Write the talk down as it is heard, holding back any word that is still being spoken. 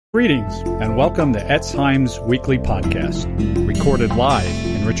Greetings, and welcome to Etz Chaim's weekly podcast, recorded live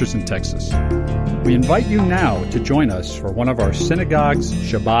in Richardson, Texas. We invite you now to join us for one of our synagogue's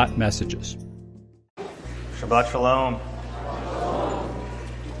Shabbat messages. Shabbat Shalom.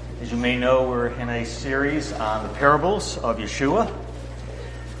 As you may know, we're in a series on the parables of Yeshua.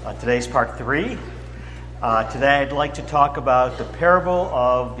 Today's part 3. Today I'd like to talk about the parable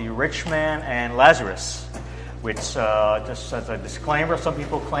of the rich man and Lazarus, which, just as a disclaimer, some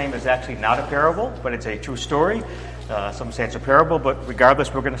people claim is actually not a parable, but it's a true story. Some say it's a parable, but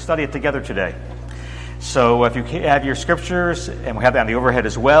regardless, we're going to study it together today. So if you have your scriptures, and we have that on the overhead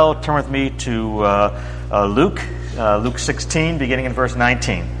as well, turn with me to Luke 16, beginning in verse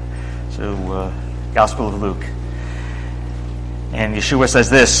 19. So, Gospel of Luke. And Yeshua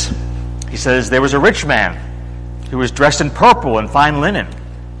says this. He says, "There was a rich man who was dressed in purple and fine linen,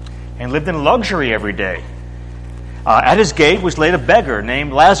 and lived in luxury every day. At his gate was laid a beggar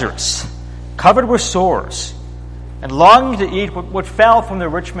named Lazarus, covered with sores, and longing to eat what fell from the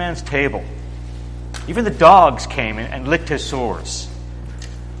rich man's table. Even the dogs came and licked his sores.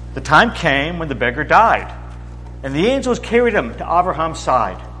 The time came when the beggar died, and the angels carried him to Abraham's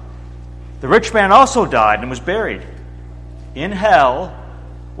side. The rich man also died and was buried. In hell,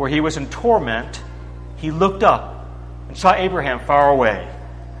 where he was in torment, he looked up and saw Abraham far away,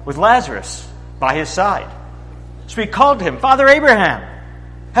 with Lazarus by his side. So he called to him, 'Father Abraham,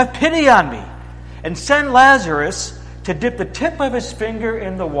 have pity on me, and send Lazarus to dip the tip of his finger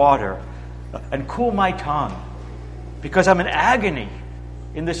in the water and cool my tongue, because I'm in agony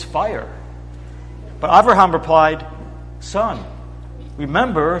in this fire.' But Abraham replied, 'Son,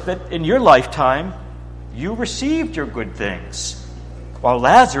 remember that in your lifetime you received your good things, while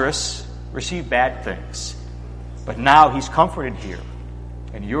Lazarus received bad things. But now he's comforted here,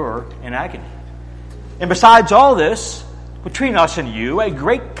 and you're in agony. And besides all this, between us and you, a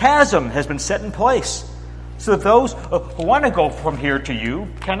great chasm has been set in place, so that those who want to go from here to you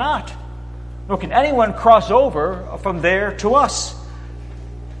cannot, nor can anyone cross over from there to us.'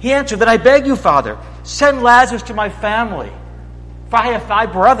 He answered, 'Then I beg you, Father, send Lazarus to my family, for I have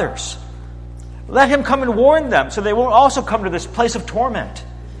 5 brothers. Let him come and warn them, so they won't also come to this place of torment.'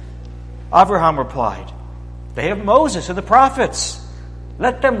 Abraham replied, 'They have Moses and the prophets.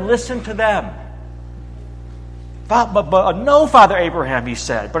 Let them listen to them.' But no, Father Abraham,' he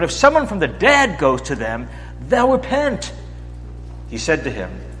said, 'but if someone from the dead goes to them, they'll repent.' He said to him,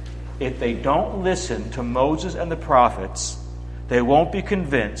 'If they don't listen to Moses and the prophets, they won't be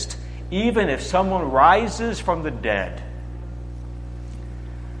convinced, even if someone rises from the dead.'"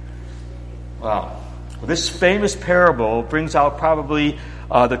 Well, this famous parable brings out probably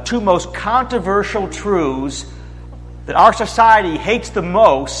the 2 most controversial truths that our society hates the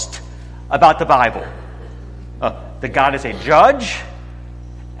most about the Bible. That God is a judge,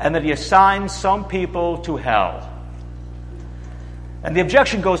 and that he assigns some people to hell. And the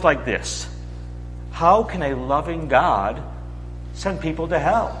objection goes like this: how can a loving God send people to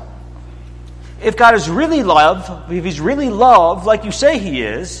hell? If God is really love, if he's really love, like you say he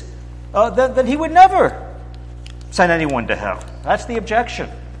is, then he would never send anyone to hell. That's the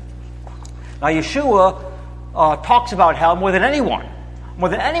objection. Now, Yeshua talks about hell more than anyone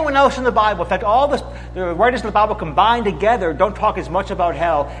else in the Bible. In fact, all the writers of the Bible combined together don't talk as much about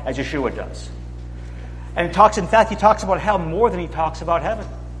hell as Yeshua does. And he talks about hell more than he talks about heaven.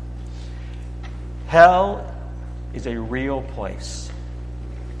 Hell is a real place.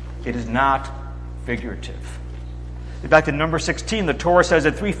 It is not figurative. In fact, in Numbers 16, the Torah says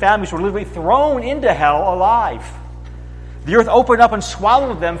that 3 families were literally thrown into hell alive. The earth opened up and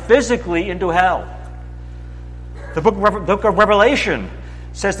swallowed them physically into hell. The book of Revelation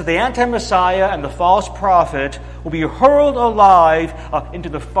says that the anti-Messiah and the false prophet will be hurled alive into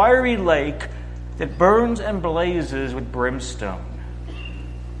the fiery lake that burns and blazes with brimstone.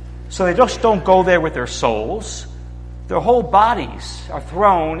 So they just don't go there with their souls. Their whole bodies are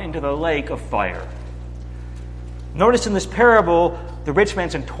thrown into the lake of fire. Notice in this parable, the rich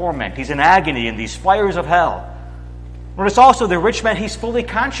man's in torment. He's in agony in these fires of hell. Notice also the rich man, he's fully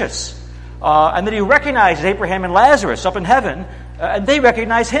conscious. And that he recognizes Abraham and Lazarus up in heaven, and they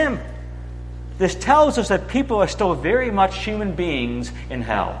recognize him. This tells us that people are still very much human beings in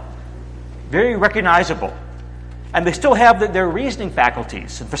hell. Very recognizable. And they still have their reasoning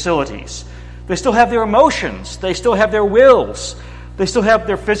faculties and facilities. They still have their emotions. They still have their wills. They still have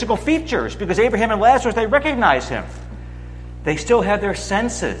their physical features, because Abraham and Lazarus, they recognize him. They still have their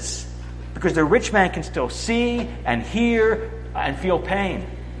senses, because the rich man can still see and hear and feel pain.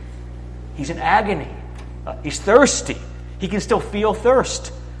 He's in agony. He's thirsty. He can still feel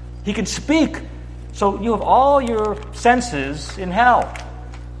thirst. He can speak. So you have all your senses in hell.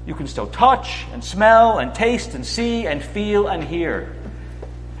 You can still touch and smell and taste and see and feel and hear.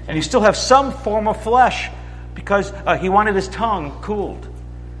 And you still have some form of flesh because he wanted his tongue cooled.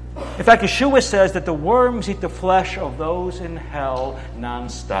 In fact, Yeshua says that the worms eat the flesh of those in hell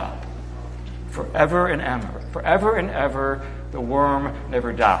nonstop. Forever and ever. Forever and ever, the worm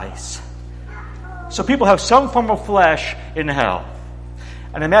never dies. So people have some form of flesh in hell.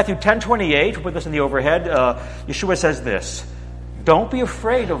 And in Matthew 10:28, with us in the overhead, Yeshua says this: "Don't be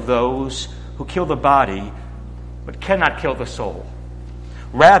afraid of those who kill the body, but cannot kill the soul.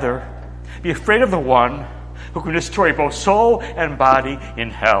 Rather, be afraid of the one who can destroy both soul and body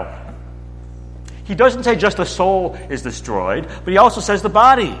in hell." He doesn't say just the soul is destroyed, but he also says the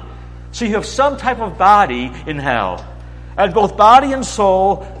body. So you have some type of body in hell. And both body and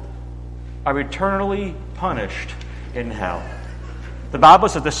soul are eternally punished in hell. The Bible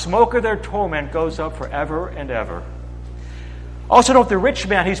says the smoke of their torment goes up forever and ever. Also note the rich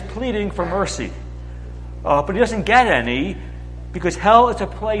man, he's pleading for mercy. But he doesn't get any because hell is a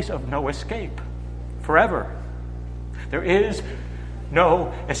place of no escape. Forever. There is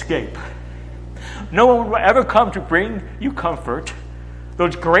no escape. No one will ever come to bring you comfort, though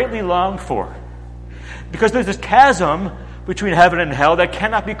it's greatly longed for. Because there's this chasm between heaven and hell that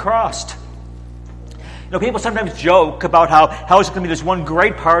cannot be crossed. You know, people sometimes joke about how hell is going to be this one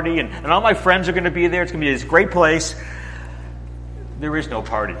great party and all my friends are going to be there. It's going to be this great place. There is no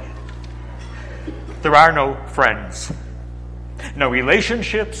party. There are no friends. No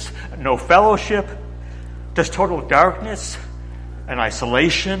relationships, no fellowship. Just total darkness and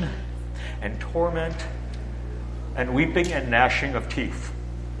isolation and torment and weeping and gnashing of teeth.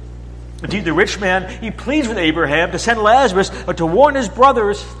 Indeed, the rich man, he pleads with Abraham to send Lazarus to warn his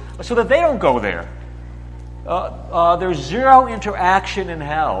brothers so that they don't go there. There's zero interaction in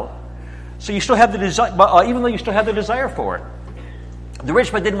hell. So you still have the desire, even though you still have the desire for it. The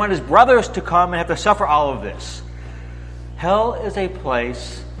rich man didn't want his brothers to come and have to suffer all of this. Hell is a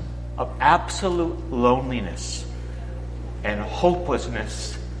place of absolute loneliness and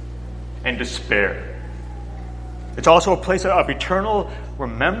hopelessness and despair. It's also a place of eternal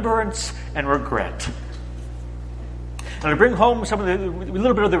remembrance and regret. And to bring home a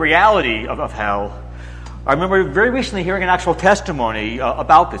little bit of the reality of hell, I remember very recently hearing an actual testimony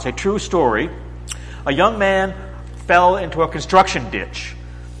about this, a true story. A young man fell into a construction ditch,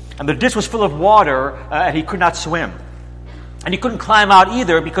 and the ditch was full of water, and he could not swim. And he couldn't climb out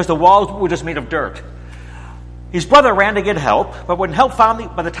either because the walls were just made of dirt. His brother ran to get help, but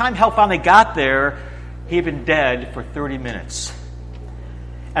by the time help finally got there, he had been dead for 30 minutes.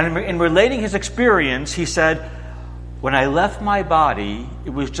 And in relating his experience, he said, "When I left my body,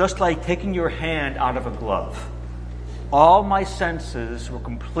 it was just like taking your hand out of a glove. All my senses were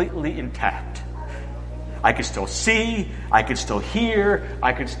completely intact. I could still see, I could still hear,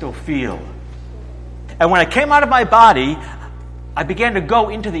 I could still feel. And when I came out of my body, I began to go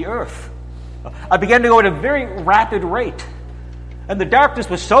into the earth. I began to go at a very rapid rate. And the darkness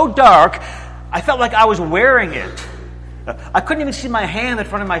was so dark, I felt like I was wearing it. I couldn't even see my hand in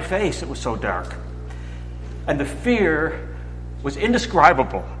front of my face. It was so dark. And the fear was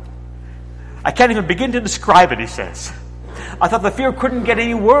indescribable. I can't even begin to describe it," he says. "I thought the fear couldn't get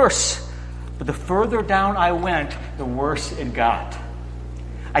any worse. But the further down I went, the worse it got.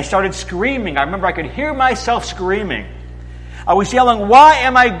 I started screaming. I remember I could hear myself screaming. I was yelling, 'Why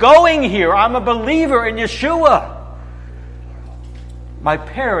am I going here? I'm a believer in Yeshua.' My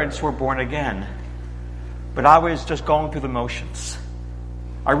parents were born again, but I was just going through the motions.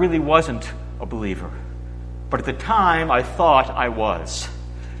 I really wasn't a believer, but at the time I thought I was.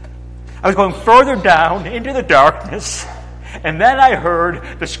 I was going further down into the darkness, and then I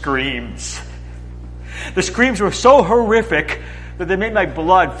heard the screams. The screams were so horrific that they made my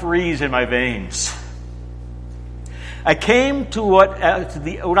blood freeze in my veins. I came to what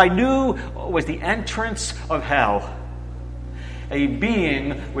I knew was the entrance of hell. A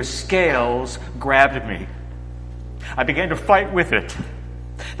being with scales grabbed me. I began to fight with it.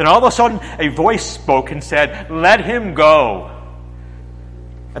 Then all of a sudden, a voice spoke and said, 'Let him go.'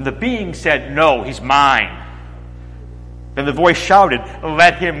 And the being said, 'No, he's mine.' Then the voice shouted,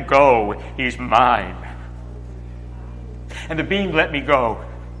 'Let him go, he's mine.' And the being let me go.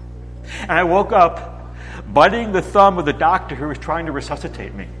 And I woke up, biting the thumb of the doctor who was trying to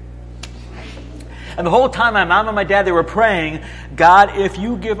resuscitate me. And the whole time my mom and my dad, they were praying, 'God, if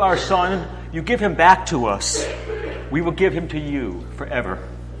you give our son, you give him back to us, we will give him to you forever.'"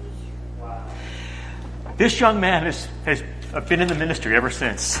 This young man has been in the ministry ever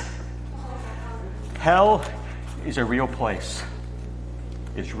since. Hell is a real place.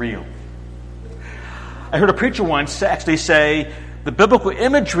 It's real. I heard a preacher once actually say, the biblical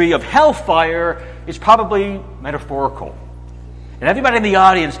imagery of hellfire is probably metaphorical. And everybody in the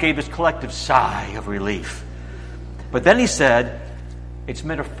audience gave this collective sigh of relief. But then he said, it's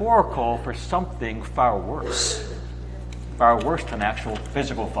metaphorical for something far worse than actual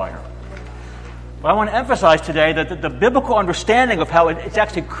physical fire. But I want to emphasize today that the biblical understanding of hell it's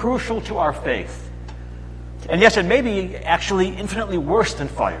actually crucial to our faith. And yes, it may be actually infinitely worse than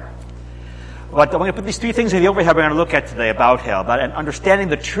fire. But I'm going to put these three things in the overhead we're going to look at today about hell, about understanding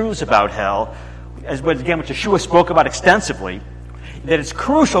the truths about hell, as again, which Yeshua spoke about extensively, that it's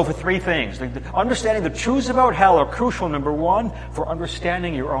crucial for three things. Understanding the truths about hell are crucial, number one, for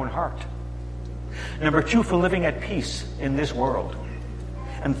understanding your own heart. Number two, for living at peace in this world.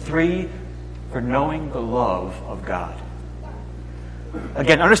 And three, for knowing the love of God.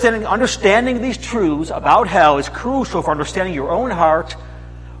 Again, understanding these truths about hell is crucial for understanding your own heart,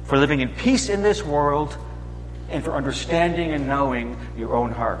 for living in peace in this world, and for understanding and knowing your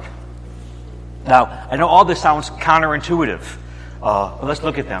own heart. Now, I know all this sounds counterintuitive, but let's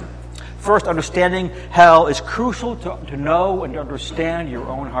look at them. First, understanding hell is crucial to know and to understand your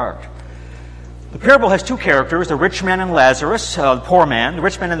own heart. The parable has two characters, the rich man and Lazarus, the poor man, the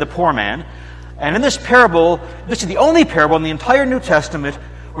rich man and the poor man. And in this parable, this is the only parable in the entire New Testament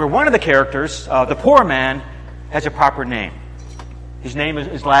where one of the characters, the poor man, has a proper name. His name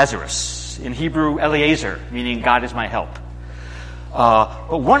is Lazarus. In Hebrew, Eliezer, meaning God is my help.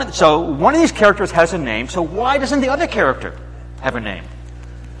 But one of these characters has a name, so why doesn't the other character have a name?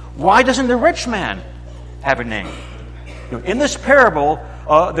 Why doesn't the rich man have a name? In this parable,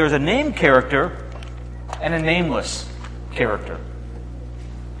 there's a named character and a nameless character.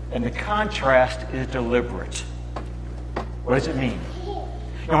 And the contrast is deliberate. What does it mean?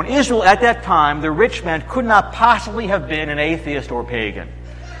 In Israel at that time, the rich man could not possibly have been an atheist or pagan.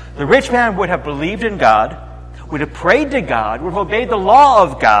 The rich man would have believed in God, would have prayed to God, would have obeyed the law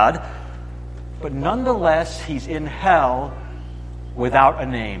of God, but nonetheless, he's in hell without a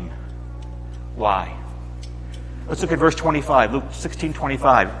name. Why? Let's look at verse 25, Luke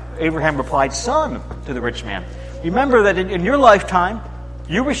 16:25. Abraham replied, "Son," to the rich man, "remember that in your lifetime,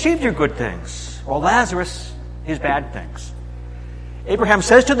 you received your good things, while Lazarus his bad things." Abraham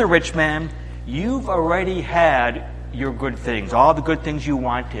says to the rich man, "You've already had your good things. All the good things you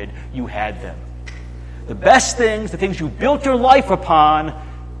wanted, you had them. The best things, the things you built your life upon,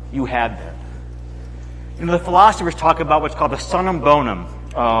 you had them." The philosophers talk about what's called the summum bonum,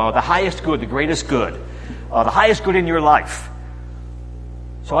 the highest good, the greatest good, the highest good in your life.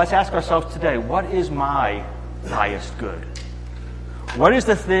 So let's ask ourselves today, what is my highest good? What is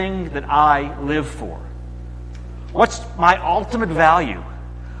the thing that I live for? What's my ultimate value?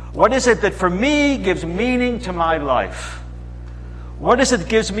 What is it that for me gives meaning to my life? What is it that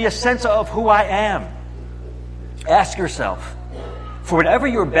gives me a sense of who I am? Ask yourself. For whatever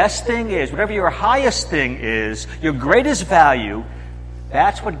your best thing is, whatever your highest thing is, your greatest value,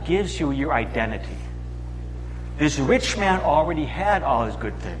 that's what gives you your identity. This rich man already had all his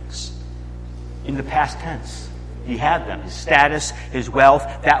good things. In the past tense, he had them. His status, his wealth,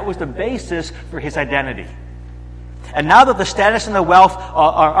 that was the basis for his identity. And now that the status and the wealth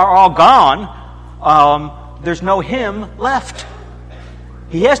are all gone, there's no him left.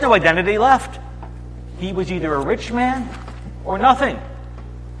 He has no identity left. He was either a rich man or nothing.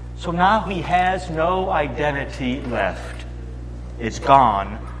 So now he has no identity left. It's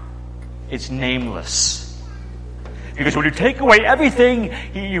gone. It's nameless. Because when you take away everything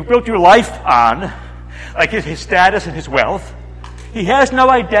you built your life on, like his status and his wealth, he has no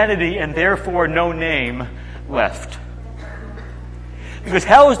identity and therefore no name left. Because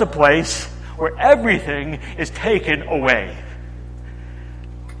hell is the place where everything is taken away.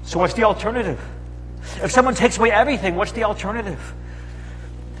 So what's the alternative? If someone takes away everything, what's the alternative?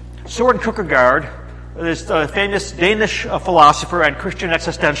 Søren Kierkegaard, this famous Danish philosopher and Christian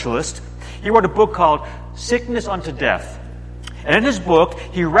existentialist, he wrote a book called Sickness Unto Death. And in his book,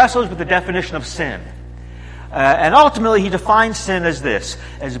 he wrestles with the definition of sin. And ultimately, he defines sin as this,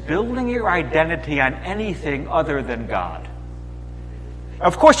 as building your identity on anything other than God.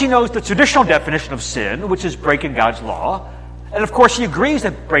 Of course, he knows the traditional definition of sin, which is breaking God's law. And of course, he agrees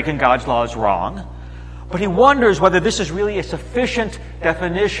that breaking God's law is wrong. But he wonders whether this is really a sufficient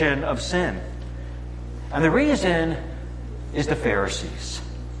definition of sin. And the reason is the Pharisees.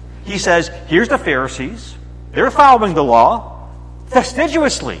 He says, here's the Pharisees. They're following the law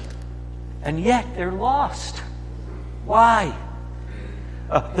fastidiously. And yet they're lost. Why?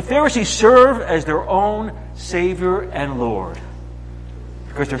 The Pharisees serve as their own Savior and Lord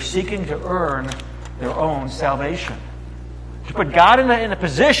because they're seeking to earn their own salvation. To put God in a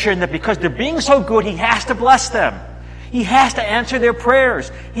position that because they're being so good, He has to bless them. He has to answer their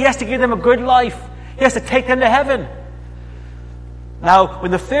prayers. He has to give them a good life. He has to take them to heaven. Now, when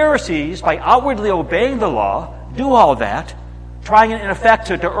the Pharisees, by outwardly obeying the law, do all that, trying in effect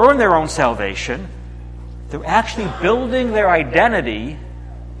to earn their own salvation, they're actually building their identity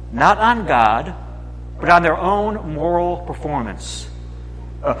not on God, but on their own moral performance.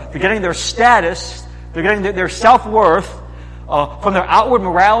 They're getting their status, they're getting their self-worth from their outward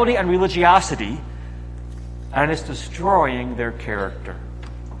morality and religiosity, and it's destroying their character.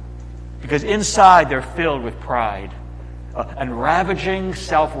 Because inside they're filled with pride and ravaging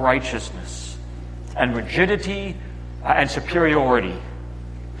self-righteousness and rigidity and superiority.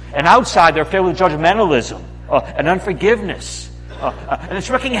 And outside they're filled with judgmentalism and unforgiveness. And it's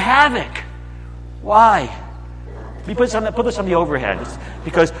wreaking havoc. Why? Let me put this on the overhead. It's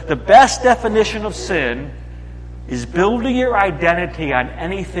because the best definition of sin is building your identity on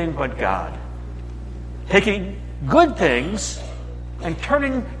anything but God. Taking good things and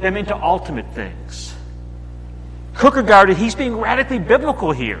turning them into ultimate things. Kierkegaard, he's being radically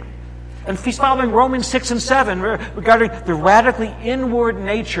biblical here. And he's following Romans 6 and 7 regarding the radically inward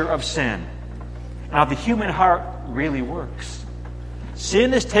nature of sin. Now, the human heart really works.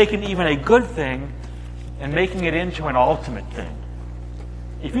 Sin is taking even a good thing and making it into an ultimate thing.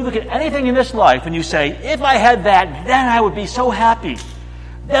 If you look at anything in this life and you say, if I had that, then I would be so happy.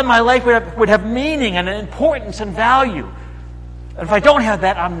 Then my life would have meaning and importance and value. And if I don't have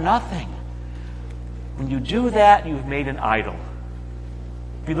that, I'm nothing. When you do that, you've made an idol.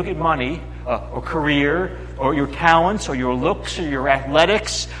 If you look at money, or career, or your talents, or your looks, or your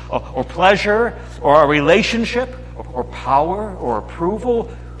athletics, or pleasure, or a relationship, or power, or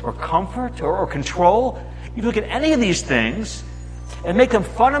approval, or comfort, or control, you look at any of these things and make them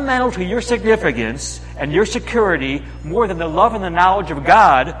fundamental to your significance and your security more than the love and the knowledge of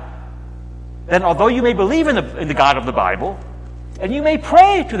God, then although you may believe in the God of the Bible, and you may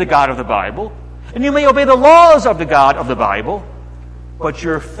pray to the God of the Bible, and you may obey the laws of the God of the Bible, but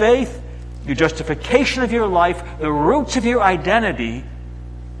your faith, your justification of your life, the roots of your identity,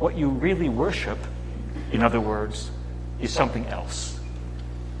 what you really worship, in other words, is something else.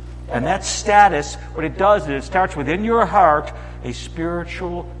 And that status, what it does is it starts within your heart a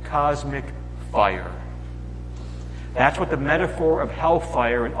spiritual cosmic fire. That's what the metaphor of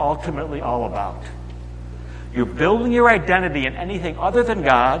hellfire is ultimately all about. You're building your identity in anything other than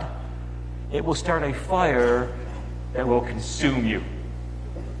God, it will start a fire that will consume you.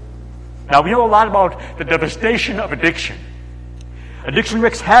 Now, we know a lot about the devastation of addiction. Addiction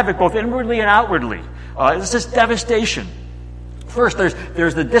wreaks havoc both inwardly and outwardly. It's this devastation. First,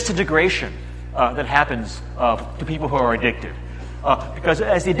 there's the disintegration that happens to people who are addicted. Because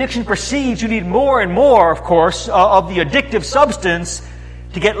as the addiction proceeds, you need more and more, of course, of the addictive substance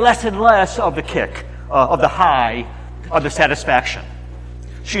to get less and less of the kick, of the high, of the satisfaction.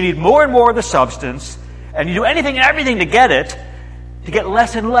 So you need more and more of the substance, and you do anything and everything to get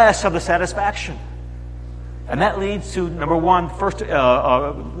less and less of the satisfaction. And that leads to, number one, first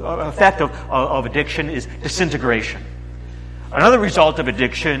effect of addiction is disintegration. Another result of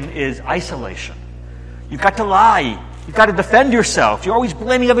addiction is isolation. You've got to lie. You've got to defend yourself. You're always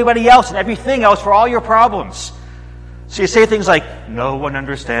blaming everybody else and everything else for all your problems. So you say things like, no one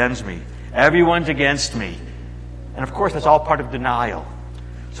understands me. Everyone's against me. And of course, that's all part of denial.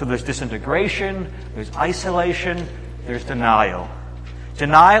 So there's disintegration, there's isolation, there's denial.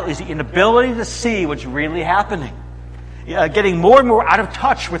 Denial is the inability to see what's really happening. Getting more and more out of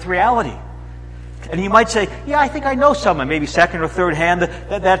touch with reality. And you might say, yeah, I think I know someone, maybe second or third hand,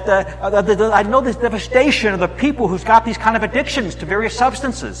 that I know this devastation of the people who's got these kind of addictions to various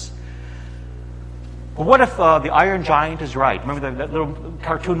substances. But what if the Iron Giant is right? Remember that little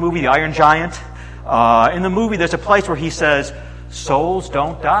cartoon movie, The Iron Giant? In the movie, there's a place where he says, souls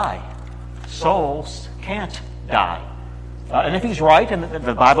don't die. Souls can't die. And if he's right, and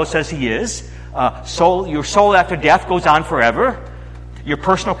the Bible says he is, your soul after death goes on forever. Your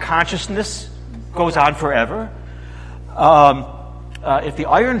personal consciousness goes on forever. If the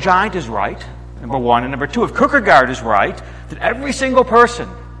Iron Giant is right, number one, and number two, if Kierkegaard is right, that every single person,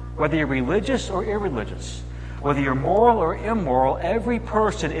 whether you're religious or irreligious, whether you're moral or immoral, every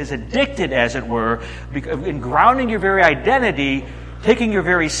person is addicted, as it were, in grounding your very identity, taking your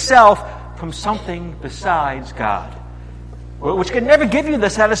very self from something besides God, which can never give you the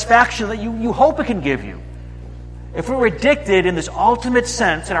satisfaction that you hope it can give you. If we're addicted in this ultimate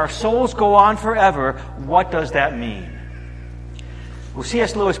sense and our souls go on forever, what does that mean? Well,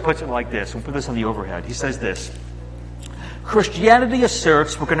 C.S. Lewis puts it like this. We'll put this on the overhead. He says this: Christianity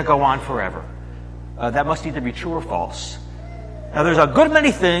asserts we're going to go on forever. That must either be true or false. Now, there's a good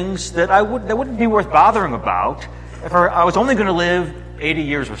many things that wouldn't be worth bothering about if I was only going to live 80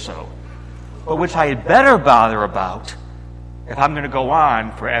 years or so, but which I had better bother about if I'm going to go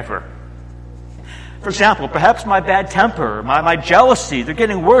on forever. For example, perhaps my bad temper, my jealousy, they're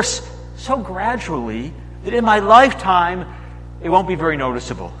getting worse so gradually that in my lifetime it won't be very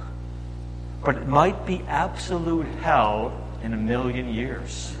noticeable. But it might be absolute hell in 1,000,000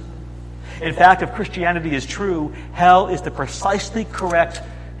 years. In fact, if Christianity is true, hell is the precisely correct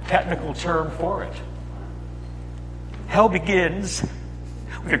technical term for it. Hell begins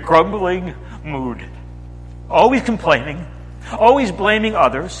with a grumbling mood, always complaining, always blaming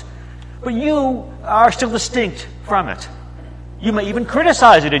others, but you are still distinct from it. You may even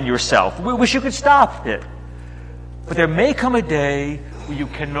criticize it in yourself. We wish you could stop it. But there may come a day where you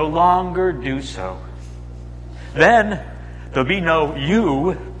can no longer do so. Then there'll be no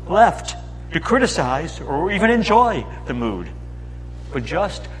you left to criticize or even enjoy the mood, but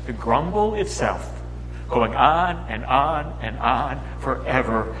just the grumble itself, going on and on and on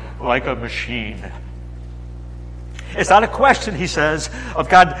forever like a machine. It's not a question, he says, of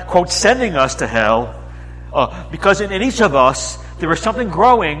God, quote, sending us to hell, because in each of us there is something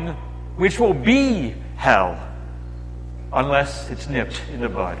growing which will be hell, unless it's nipped in the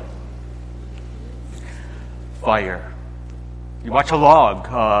bud. Fire. You watch a log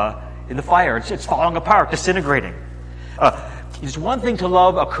in the fire. It's falling apart, disintegrating. It's one thing to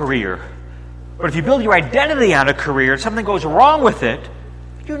love a career, but if you build your identity on a career and something goes wrong with it,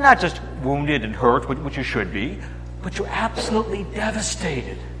 you're not just wounded and hurt, which you should be, but you're absolutely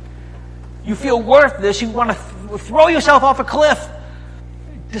devastated. You feel worthless. You want to throw yourself off a cliff.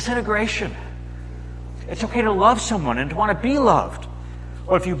 Disintegration. It's okay to love someone and to want to be loved.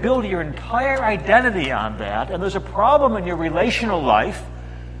 Or if you build your entire identity on that, and there's a problem in your relational life,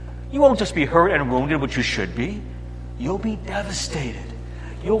 you won't just be hurt and wounded, which you should be. You'll be devastated.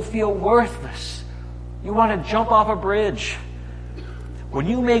 You'll feel worthless. You want to jump off a bridge. When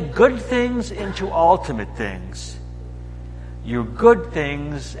you make good things into ultimate things, your good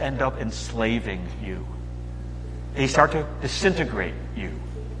things end up enslaving you. They start to disintegrate you.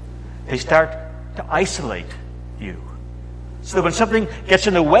 They start to isolate you. So that when something gets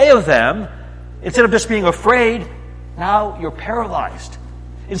in the way of them, instead of just being afraid, now you're paralyzed.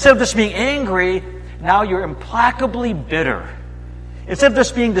 Instead of just being angry, now you're implacably bitter. Instead of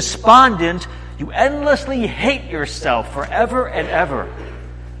just being despondent, you endlessly hate yourself forever and ever.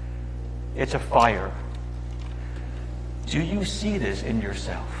 It's a fire. Do you see this in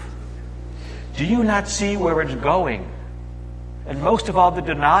yourself? Do you not see where it's going? And most of all, the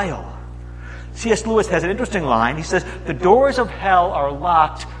denial. C.S. Lewis has an interesting line. He says, the doors of hell are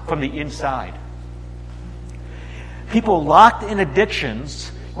locked from the inside. People locked in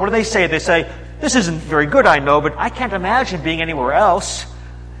addictions, what do they say? They say, this isn't very good, I know, but I can't imagine being anywhere else.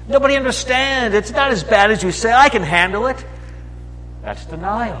 Nobody understands. It's not as bad as you say. I can handle it. That's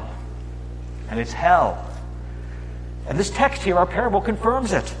denial. And it's hell. And this text here, our parable,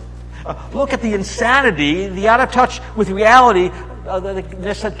 confirms it. Look at the insanity, the out of touch with reality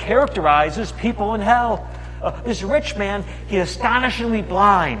that characterizes people in hell. This rich man, he's astonishingly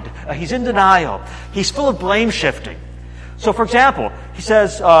blind. He's in denial. He's full of blame shifting. So, for example, he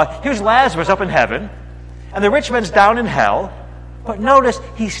says, here's Lazarus up in heaven, and the rich man's down in hell. But notice,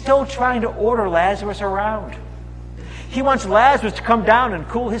 he's still trying to order Lazarus around. He wants Lazarus to come down and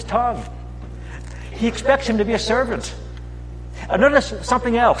cool his tongue. He expects him to be a servant. And notice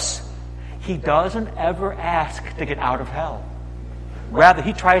something else. He doesn't ever ask to get out of hell. Rather,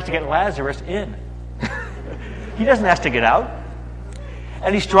 he tries to get Lazarus in. He doesn't ask to get out.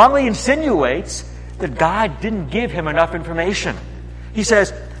 And he strongly insinuates that God didn't give him enough information. He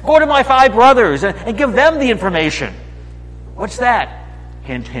says, go to my 5 brothers and give them the information. What's that?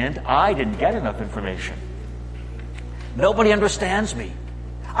 Hint, hint, I didn't get enough information. Nobody understands me.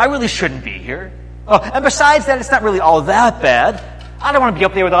 I really shouldn't be here. Oh, and besides that, it's not really all that bad. I don't want to be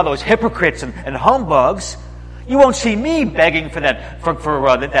up there with all those hypocrites and humbugs. You won't see me begging for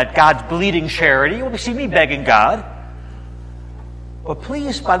that God's bleeding charity. You won't see me begging God. But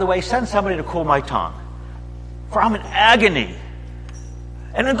please, by the way, send somebody to cool my tongue, for I'm in agony.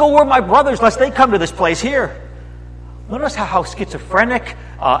 And then go warn my brothers lest they come to this place here. Notice how schizophrenic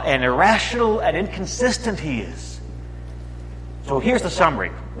and irrational and inconsistent he is. So here's the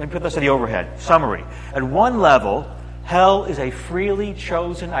summary. Let me put this at the overhead. Summary. At one level, hell is a freely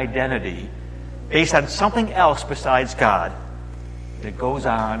chosen identity based on something else besides God that goes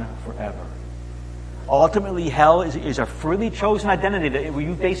on forever. Ultimately, hell is a freely chosen identity where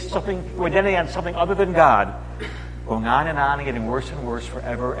you base your identity on something other than God, going on and getting worse and worse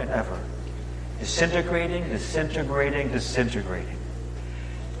forever and ever. Disintegrating, disintegrating, disintegrating.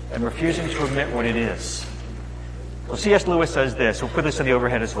 And refusing to admit what it is. So C.S. Lewis says this. We'll put this in the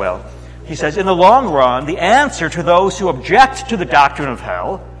overhead as well. He says, in the long run, the answer to those who object to the doctrine of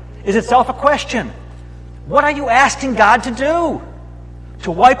hell is itself a question. What are you asking God to do?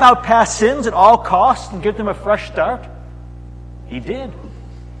 To wipe out past sins at all costs and give them a fresh start? He did.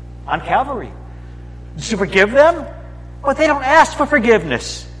 On Calvary. To forgive them? But they don't ask for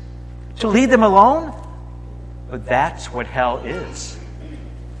forgiveness. To leave them alone? But that's what hell is.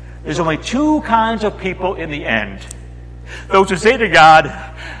 There's only two kinds of people in the end. Those who say to God,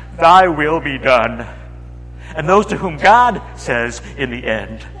 thy will be done. And those to whom God says in the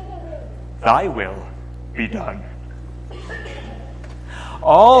end, thy will be done.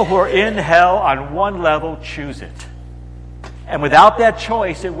 All who are in hell on one level choose it. And without that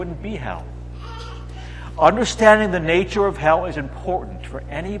choice, it wouldn't be hell. Understanding the nature of hell is important for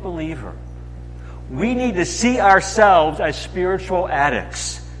any believer. We need to see ourselves as spiritual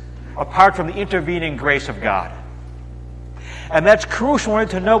addicts, apart from the intervening grace of God. And that's crucial in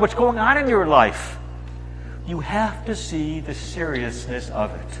order to know what's going on in your life. You have to see the seriousness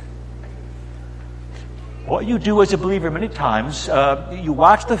of it. What you do as a believer many times, you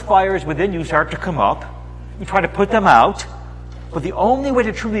watch the fires within you start to come up. You try to put them out. But the only way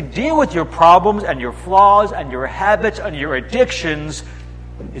to truly deal with your problems and your flaws and your habits and your addictions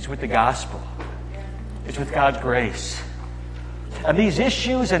is with the gospel. It's with God's grace. And these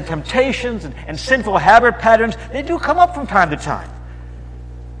issues and temptations and sinful habit patterns, they do come up from time to time.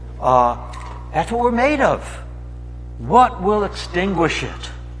 That's what we're made of. What will extinguish it?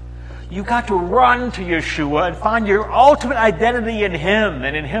 You've got to run to Yeshua and find your ultimate identity in Him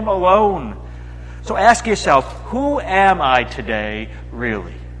and in Him alone. So ask yourself, who am I today,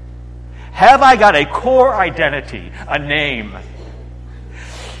 really? Have I got a core identity, a name?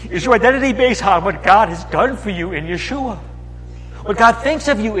 Is your identity based on what God has done for you in Yeshua? What God thinks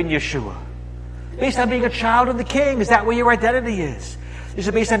of you in Yeshua? Based on being a child of the King, is that where your identity is? Is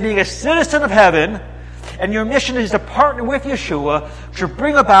it based on being a citizen of heaven, and your mission is to partner with Yeshua to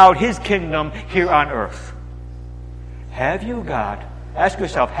bring about His kingdom here on earth? Ask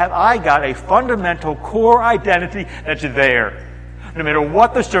yourself, have I got a fundamental core identity that's there? No matter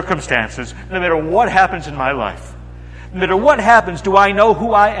what the circumstances, no matter what happens in my life, no matter what happens, do I know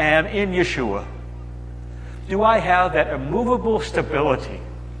who I am in Yeshua? Do I have that immovable stability,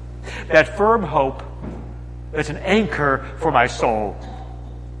 that firm hope that's an anchor for my soul?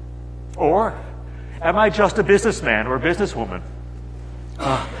 Or am I just a businessman or a businesswoman?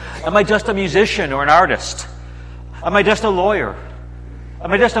 Am I just a musician or an artist? Am I just a lawyer?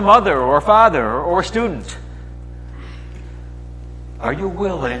 Am I just a mother or a father or a student? Are you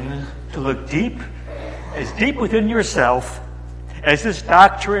willing to look deep within yourself as this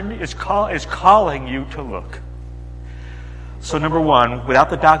doctrine is calling you to look? So number one,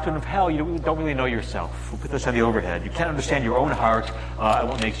 without the doctrine of hell, you don't really know yourself. We'll put this on the overhead. You can't understand your own heart and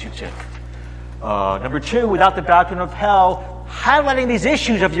what makes you tick. Number two, without the doctrine of hell, highlighting these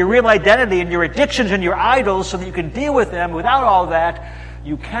issues of your real identity and your addictions and your idols so that you can deal with them. Without all that,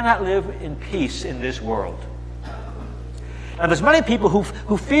 you cannot live in peace in this world. Now, there's many people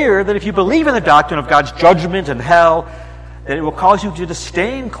who fear that if you believe in the doctrine of God's judgment and hell, that it will cause you to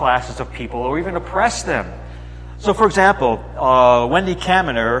disdain classes of people or even oppress them. So, for example, Wendy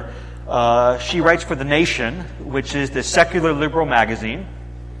Kaminer, she writes for The Nation, which is the secular liberal magazine,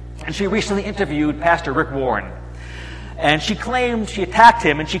 and she recently interviewed Pastor Rick Warren. And she attacked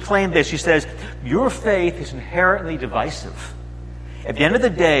him, and she claimed this. She says, your faith is inherently divisive. At the end of the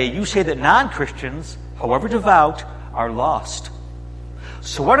day, you say that non-Christians, however devout, are lost.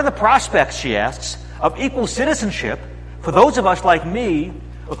 So what are the prospects, she asks, of equal citizenship for those of us like me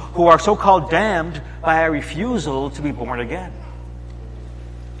who are so-called damned by our refusal to be born again?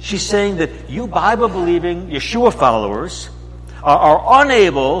 She's saying that you Bible-believing Yeshua followers are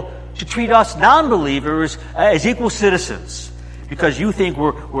unable to treat us non-believers as equal citizens because you think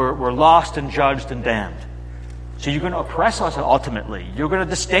we're lost and judged and damned. So you're going to oppress us ultimately. You're going to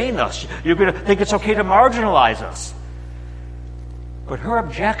disdain us. You're going to think it's okay to marginalize us. But her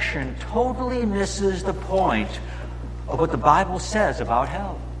objection totally misses the point of what the Bible says about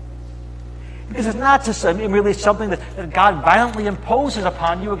hell. Because it's not just really something that God violently imposes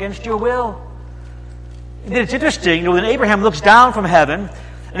upon you against your will. It's interesting, when Abraham looks down from heaven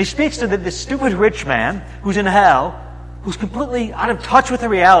and he speaks to this stupid rich man who's in hell, who's completely out of touch with the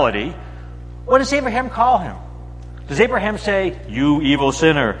reality, what does Abraham call him? Does Abraham say, you evil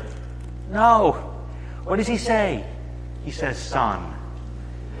sinner? No. What does he say? He says, son.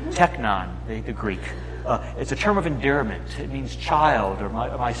 Teknon, the Greek. It's a term of endearment. It means child or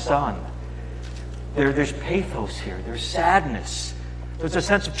my son. There's pathos here. There's sadness. There's a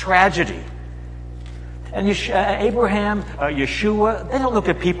sense of tragedy. And Abraham, Yeshua, they don't look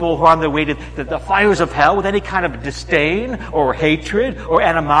at people who are on their way to the fires of hell with any kind of disdain or hatred or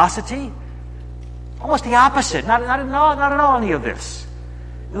animosity. Almost the opposite. Not at all any of this.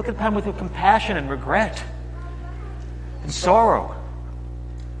 They look at them with compassion and regret and sorrow.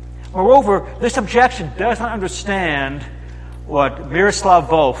 Moreover, this objection does not understand what Miroslav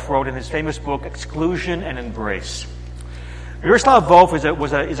Volf wrote in his famous book, Exclusion and Embrace. Miroslav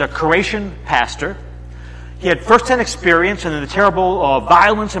Volf is a Croatian pastor. He had first-hand experience in the terrible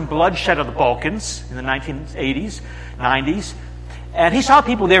violence and bloodshed of the Balkans in the 1980s, 90s. And he saw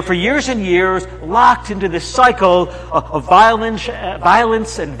people there for years and years locked into this cycle of violence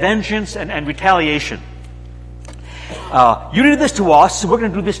and vengeance and retaliation. You did this to us, so we're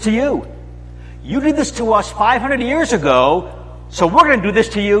going to do this to you. You did this to us 500 years ago, so we're going to do this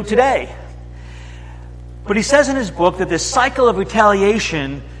to you today. But he says in his book that this cycle of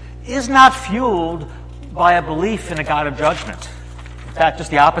retaliation is not fueled by a belief in a God of judgment. In fact,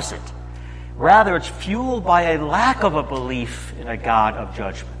 just the opposite. Rather, it's fueled by a lack of a belief in a God of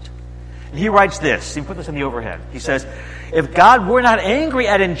judgment. And he writes this. He put this in the overhead. He says, if God were not angry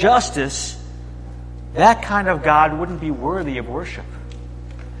at injustice, that kind of God wouldn't be worthy of worship.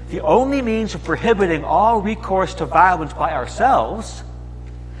 The only means of prohibiting all recourse to violence by ourselves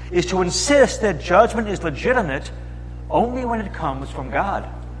is to insist that judgment is legitimate only when it comes from God.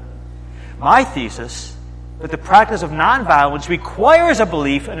 My thesis, that the practice of nonviolence requires a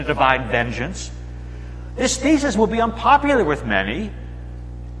belief in a divine vengeance, this thesis will be unpopular with many,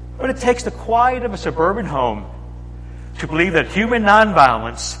 but it takes the quiet of a suburban home to believe that human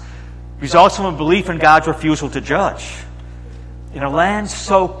nonviolence results from a belief in God's refusal to judge. In a land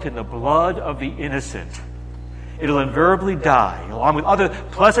soaked in the blood of the innocent, it'll invariably die, along with other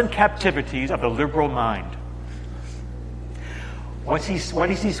pleasant captivities of the liberal mind. What's he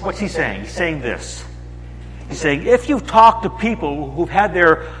saying? He's saying this. He's saying, if you've talked to people who've had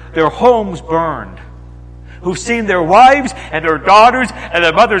their homes burned, who've seen their wives and their daughters and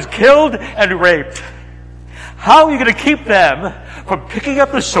their mothers killed and raped, how are you going to keep them from picking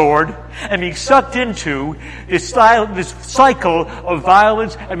up the sword and being sucked into this cycle of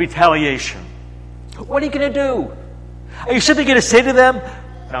violence and retaliation? What are you going to do? Are you simply going to say to them,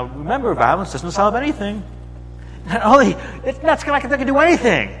 now remember, violence doesn't solve anything. Not only, it's not going to do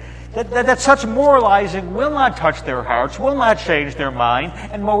anything. That such moralizing will not touch their hearts, will not change their mind,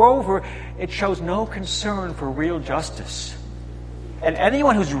 and moreover, it shows no concern for real justice. And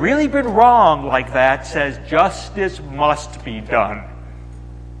anyone who's really been wrong like that says justice must be done.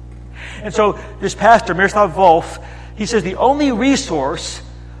 And so this pastor, Miroslav Volf, he says the only resource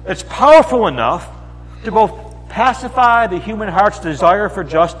that's powerful enough to both pacify the human heart's desire for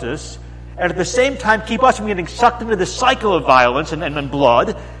justice and at the same time keep us from getting sucked into this cycle of violence and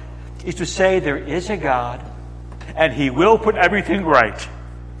blood is to say there is a God and He will put everything right.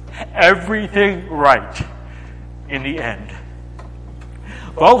 Everything right in the end.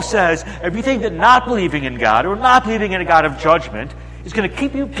 Volf says everything that not believing in God or not believing in a God of judgment is going to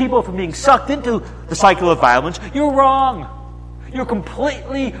keep you people from being sucked into the cycle of violence. You're wrong. You're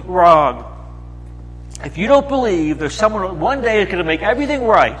completely wrong. If you don't believe there's someone one day who's going to make everything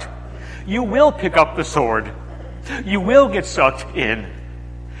right, you will pick up the sword. You will get sucked in.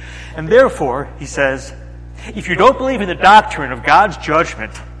 And therefore, he says, if you don't believe in the doctrine of God's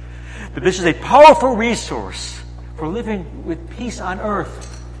judgment, that this is a powerful resource for living with peace on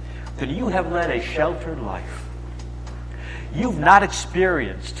earth, then you have led a sheltered life. You've not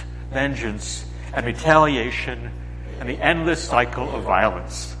experienced vengeance and retaliation and the endless cycle of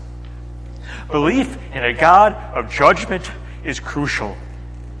violence. Belief in a God of judgment is crucial.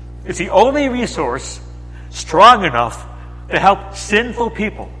 It's the only resource strong enough to help sinful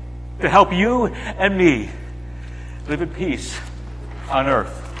people, to help you and me live in peace on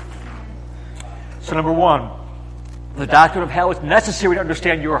earth. So number one, the doctrine of hell is necessary to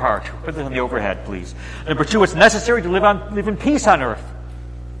understand your heart. Put this on the overhead, please. Number two, it's necessary to live in peace on earth.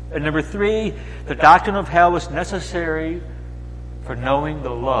 And number three, the doctrine of hell is necessary for knowing the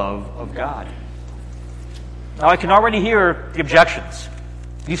love of God. Now, I can already hear the objections.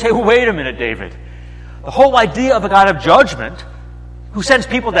 You say, well, wait a minute, David. The whole idea of a God of judgment who sends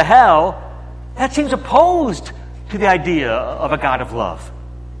people to hell, that seems opposed to the idea of a God of love.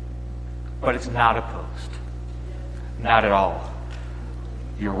 But it's not opposed. Not at all.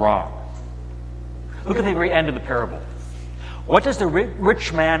 You're wrong. Look at the very end of the parable. What does the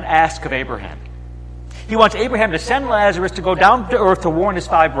rich man ask of Abraham? He wants Abraham to send Lazarus to go down to earth to warn his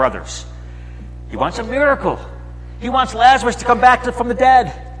 5 brothers. He wants a miracle. He wants Lazarus to come back from the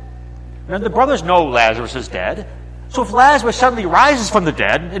dead. And the brothers know Lazarus is dead. So if Lazarus suddenly rises from the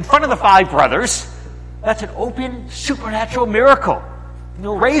dead in front of the 5 brothers, That's an open supernatural miracle.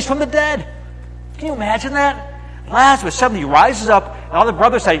 Raised from the dead. Can you imagine that? Lazarus suddenly rises up, and all the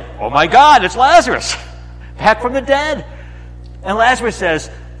brothers say, "Oh my God, it's Lazarus, back from the dead." And Lazarus says,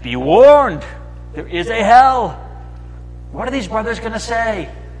 "Be warned, there is a hell." What are these brothers going to say?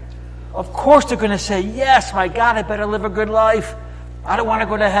 Of course they're going to say, "Yes, my God, I better live a good life. I don't want to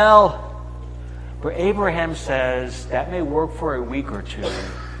go to hell." But Abraham says that may work for a week or two,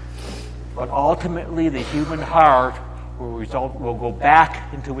 but ultimately the human heart will go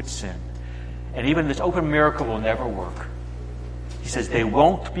back into its sin. And even this open miracle will never work. He says they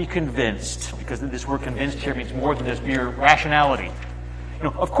won't be convinced, because this word convinced here means more than just mere rationality.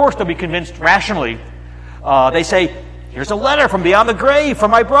 Of course they'll be convinced rationally. They say, "Here's a letter from beyond the grave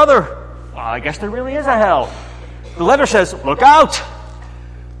from my brother. I guess there really is a hell." The letter says, "Look out."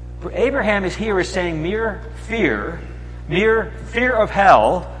 But Abraham is saying mere fear of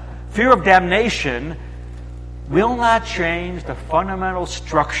hell, fear of damnation, will not change the fundamental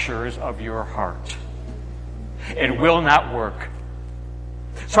structures of your heart. It will not work.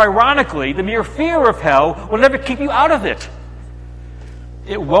 So ironically, the mere fear of hell will never keep you out of it.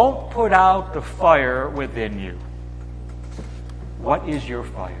 It won't put out the fire within you. What is your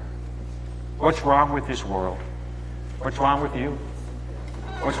fire? What's wrong with this world? What's wrong with you?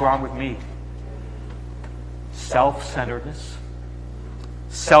 What's wrong with me? Self-centeredness,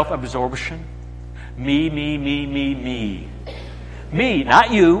 self-absorption, me. Me,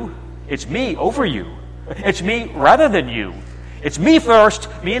 not you. It's me over you. It's me rather than you. It's me first,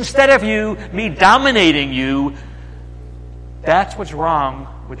 me instead of you, me dominating you. That's what's wrong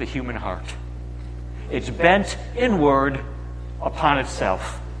with the human heart. It's bent inward upon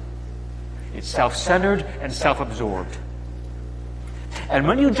itself. It's self-centered and self-absorbed. And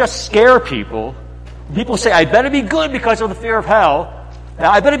when you just scare people say, "I better be good because of the fear of hell.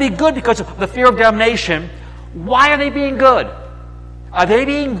 I better be good because of the fear of damnation." Why are they being good? Are they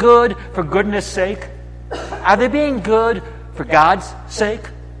being good for goodness' sake? Are they being good for God's sake?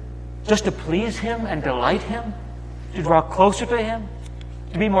 Just to please Him and delight Him? To draw closer to Him?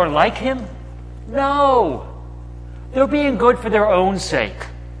 To be more like Him? No. They're being good for their own sake,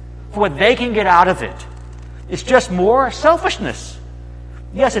 for what they can get out of it. It's just more selfishness.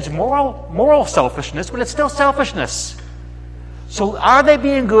 Yes, it's moral selfishness, but it's still selfishness. So are they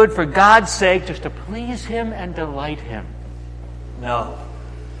being good for God's sake, just to please Him and delight Him? No.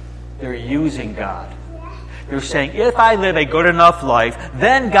 They're using God. They're saying, if I live a good enough life,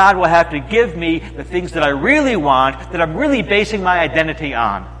 then God will have to give me the things that I really want, that I'm really basing my identity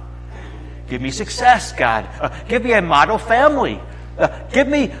on. Give me success, God. Give me a model family. Give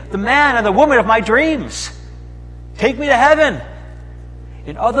me the man and the woman of my dreams. Take me to heaven.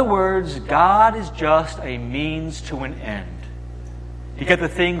 In other words, God is just a means to an end. To get the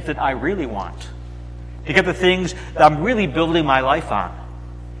things that I really want. To get the things that I'm really building my life on.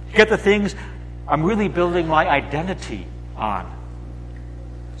 To get the things I'm really building my identity on.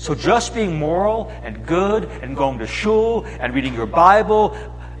 So just being moral and good and going to shul and reading your Bible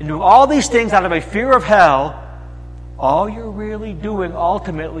and doing all these things out of a fear of hell, all you're really doing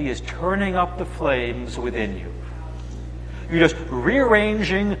ultimately is turning up the flames within you. You're just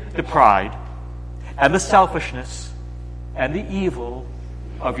rearranging the pride and the selfishness and the evil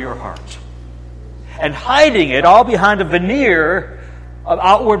of your heart. And hiding it all behind a veneer of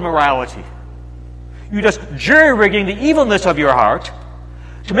outward morality. You're just jury-rigging the evilness of your heart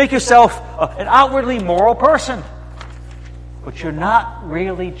to make yourself an outwardly moral person. But you're not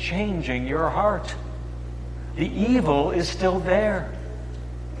really changing your heart. The evil is still there.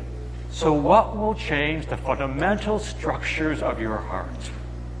 So what will change the fundamental structures of your heart?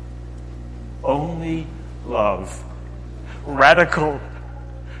 Only love. Radical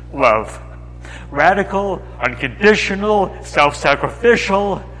love. Radical, unconditional,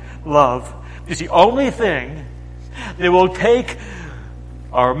 self-sacrificial love is the only thing that will take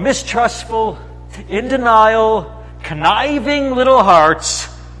our mistrustful, in denial, conniving little hearts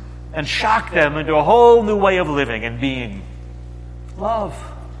and shock them into a whole new way of living and being. Love.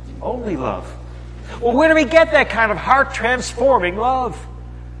 Only love. Well, where do we get that kind of heart-transforming love?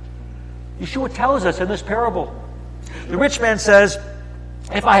 Yeshua tells us in this parable. The rich man says,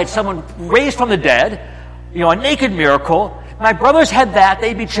 if I had someone raised from the dead, a naked miracle, my brothers had that,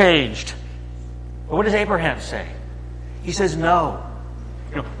 they'd be changed. But what does Abraham say? He says, no.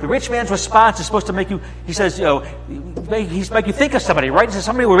 The rich man's response is supposed to make you, he says, he's make you think of somebody, right? He says,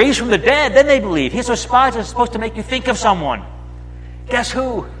 somebody who raised from the dead, then they believe. His response is supposed to make you think of someone. Guess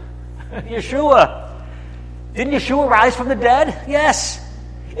who? Yeshua. Didn't Yeshua rise from the dead? Yes.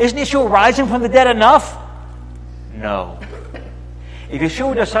 Isn't Yeshua rising from the dead enough? No. If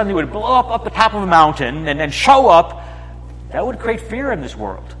Yeshua just suddenly would blow up the top of a mountain and then show up, that would create fear in this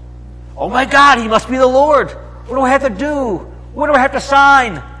world. Oh my God, he must be the Lord. What do I have to do? What do I have to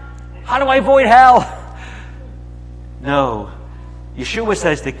sign? How do I avoid hell? No. Yeshua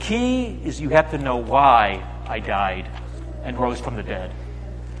says the key is you have to know why I died and rose from the dead.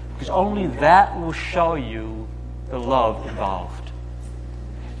 Because only that will show you the love involved.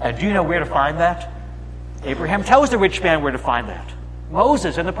 And do you know where to find that? Abraham tells the rich man where to find that.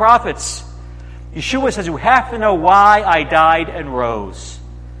 Moses and the prophets. Yeshua says you have to know why I died and rose.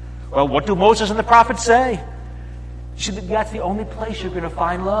 Well, what do Moses and the prophets say? That's the only place you're going to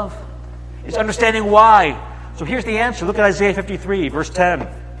find love. It's understanding why. So here's the answer. Look at Isaiah 53, verse 10.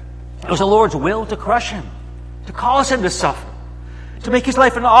 It was the Lord's will to crush him, to cause him to suffer, to make his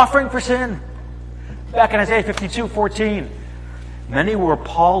life an offering for sin. Back in Isaiah 52:14, many were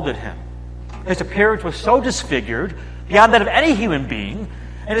appalled at him. His appearance was so disfigured beyond that of any human being,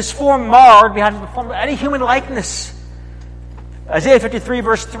 and his form marred beyond the form of any human likeness. Isaiah 53,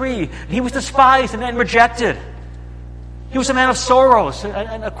 verse 3, he was despised and rejected. He was a man of sorrows,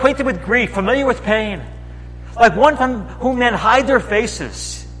 and acquainted with grief, familiar with pain. Like one from whom men hide their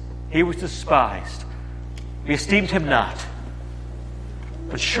faces, he was despised. We esteemed him not.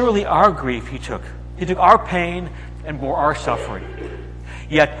 But surely our grief he took. He took our pain and bore our suffering.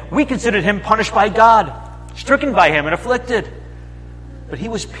 Yet we considered him punished by God, stricken by him and afflicted. But he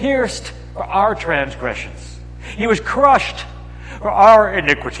was pierced for our transgressions. He was crushed for our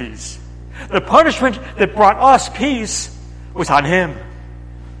iniquities. The punishment that brought us peace was on him.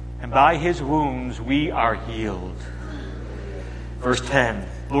 And by his wounds we are healed. Verse 10,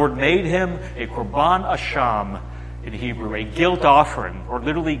 the Lord made him a korban asham in Hebrew, a guilt offering, or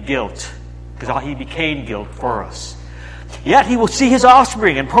literally guilt, because he became guilt for us. Yet he will see his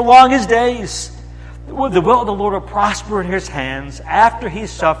offspring and prolong his days. The will of the Lord will prosper in his hands. After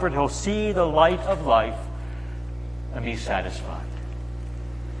he's suffered, he'll see the light of life and be satisfied.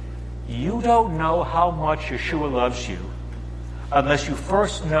 You don't know how much Yeshua loves you unless you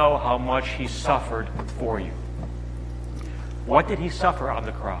first know how much he suffered for you. What did he suffer on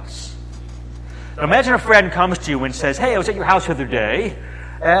the cross? Now imagine a friend comes to you and says, hey, I was at your house the other day,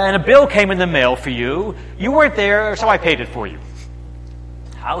 and a bill came in the mail for you. You weren't there, so I paid it for you.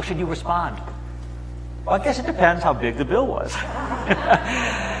 How should you respond? Well, I guess it depends how big the bill was.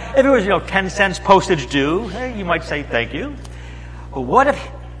 If it was, 10 cents postage due, hey, you might say thank you. But what if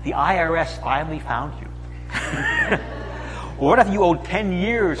the IRS finally found you? What if you owed 10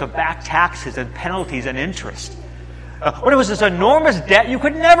 years of back taxes and penalties and interest? What if it was this enormous debt you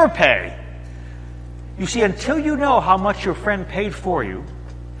could never pay? You see, until you know how much your friend paid for you,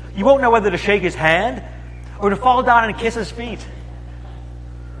 you won't know whether to shake his hand or to fall down and kiss his feet.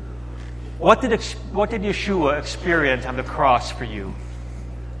 What did Yeshua experience on the cross for you?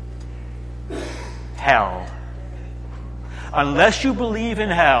 Hell. Unless you believe in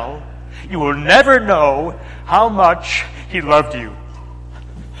hell, you will never know how much he loved you.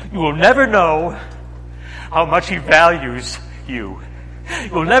 You will never know how much he values you.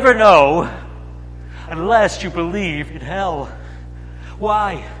 You will never know unless you believe in hell.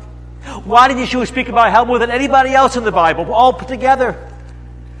 Why? Why did Yeshua speak about hell more than anybody else in the Bible, all put together?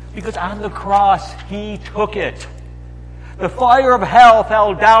 Because on the cross, he took it. The fire of hell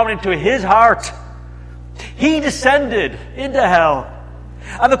fell down into his heart. He descended into hell.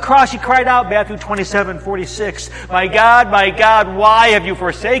 On the cross, he cried out, Matthew 27:46, my God, why have you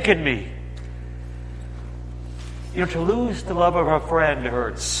forsaken me? To lose the love of a friend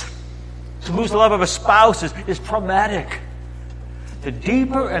hurts. To lose the love of a spouse is traumatic. The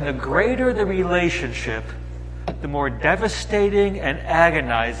deeper and the greater the relationship, the more devastating and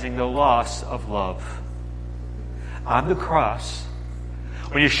agonizing the loss of love. On the cross,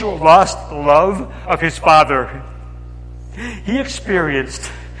 when Yeshua lost the love of his Father, he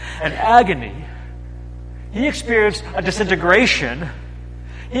experienced an agony. He experienced a disintegration.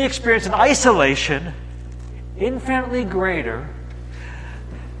 He experienced an isolation infinitely greater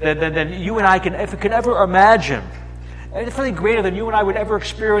than you and I can ever imagine. Infinitely greater than you and I would ever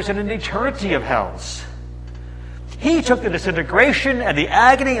experience in an eternity of hells. He took the disintegration and the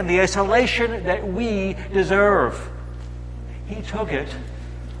agony and the isolation that we deserve. He took it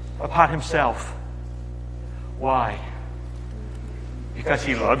upon himself. Why? Because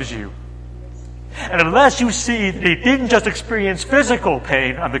he loves you. And unless you see that he didn't just experience physical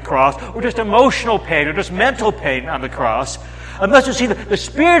pain on the cross, or just emotional pain, or just mental pain on the cross, unless you see the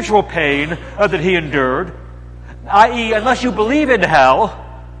spiritual pain that he endured, i.e., unless you believe in hell,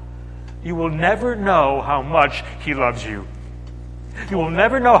 you will never know how much he loves you. You will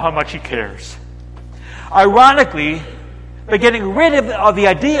never know how much he cares. Ironically, by getting rid of the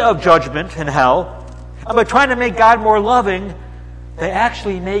idea of judgment and hell, and by trying to make God more loving, they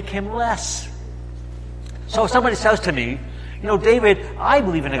actually make him less. So if somebody says to me, David, I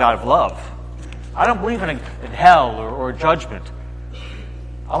believe in a God of love. I don't believe in hell or judgment.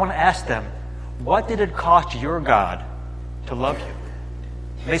 I want to ask them, what did it cost your God to love you?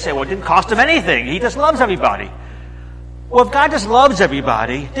 They say, well, it didn't cost him anything. He just loves everybody. Well, if God just loves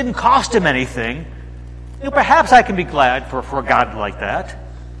everybody, it didn't cost him anything, perhaps I can be glad for a God like that.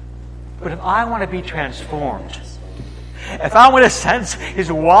 But if I want to be transformed, if I want to sense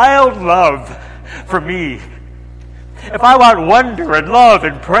his wild love for me, if I want wonder and love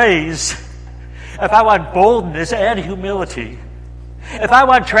and praise, if I want boldness and humility, if I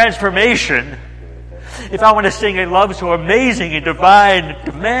want transformation, if I want to sing a love so amazing and divine,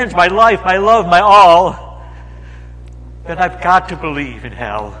 demands my life, my love, my all, then I've got to believe in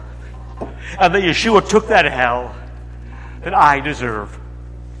hell. And that Yeshua took that hell that I deserve.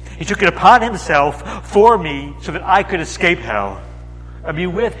 He took it upon himself for me so that I could escape hell and be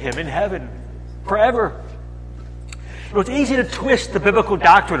with him in heaven forever. It's easy to twist the biblical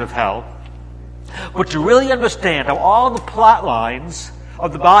doctrine of hell, but to really understand how all the plot lines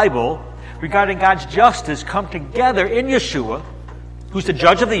of the Bible regarding God's justice come together in Yeshua, who's the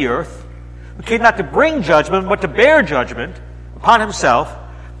judge of the earth, who came not to bring judgment, but to bear judgment upon himself,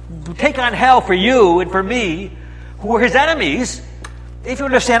 to take on hell for you and for me, who were his enemies. If you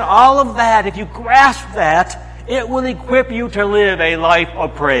understand all of that, if you grasp that, it will equip you to live a life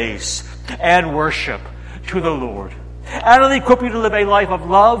of praise and worship to the Lord. And it will equip you to live a life of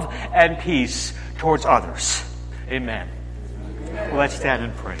love and peace towards others. Amen. Well, let's stand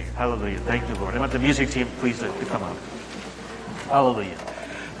and pray. Hallelujah. Thank you, Lord. I want the music team, please, to come up. Hallelujah.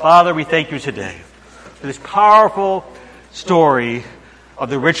 Father, we thank you today for this powerful story of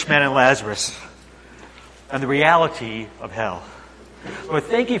the rich man and Lazarus and the reality of hell. Lord,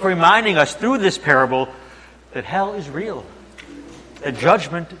 thank you for reminding us through this parable that hell is real, that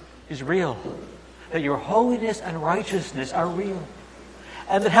judgment is real, that your holiness and righteousness are real,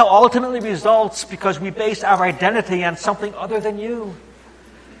 and that hell ultimately results because we base our identity on something other than you.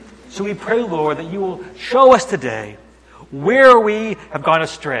 So we pray, Lord, that you will show us today where we have gone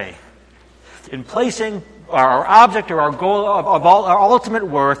astray in placing our object or our goal of our ultimate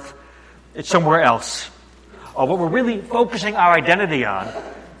worth is somewhere else, or what we're really focusing our identity on,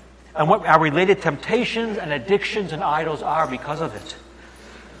 and what our related temptations and addictions and idols are because of it.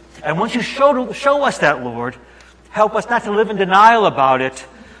 And once you show us that, Lord, help us not to live in denial about it,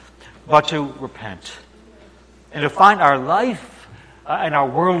 but to repent. And to find our life and our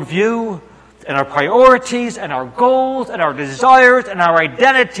worldview and our priorities and our goals and our desires and our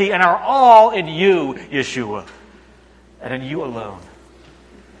identity and our all in you, Yeshua, and in you alone.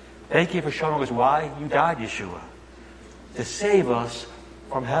 Thank you for showing us why you died, Yeshua, to save us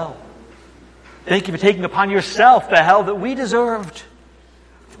from hell. Thank you for taking upon yourself the hell that we deserved.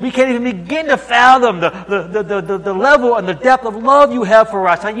 We can't even begin to fathom the level and the depth of love you have for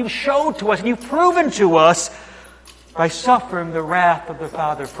us, and you've shown to us and you've proven to us by suffering the wrath of the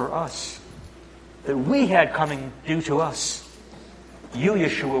Father for us that we had coming due to us. You,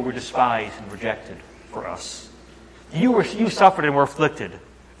 Yeshua, were despised and rejected for us. You suffered and were afflicted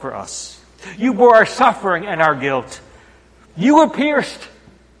for us. You bore our suffering and our guilt. You were pierced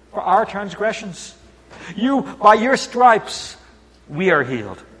for our transgressions. By your stripes, we are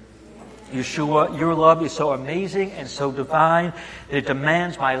healed. Yeshua, your love is so amazing and so divine that it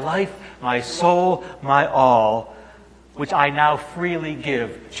demands my life, my soul, my all, which I now freely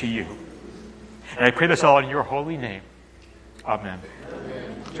give to you. And I pray this all in your holy name. Amen.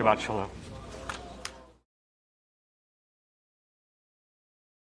 Shabbat Shalom.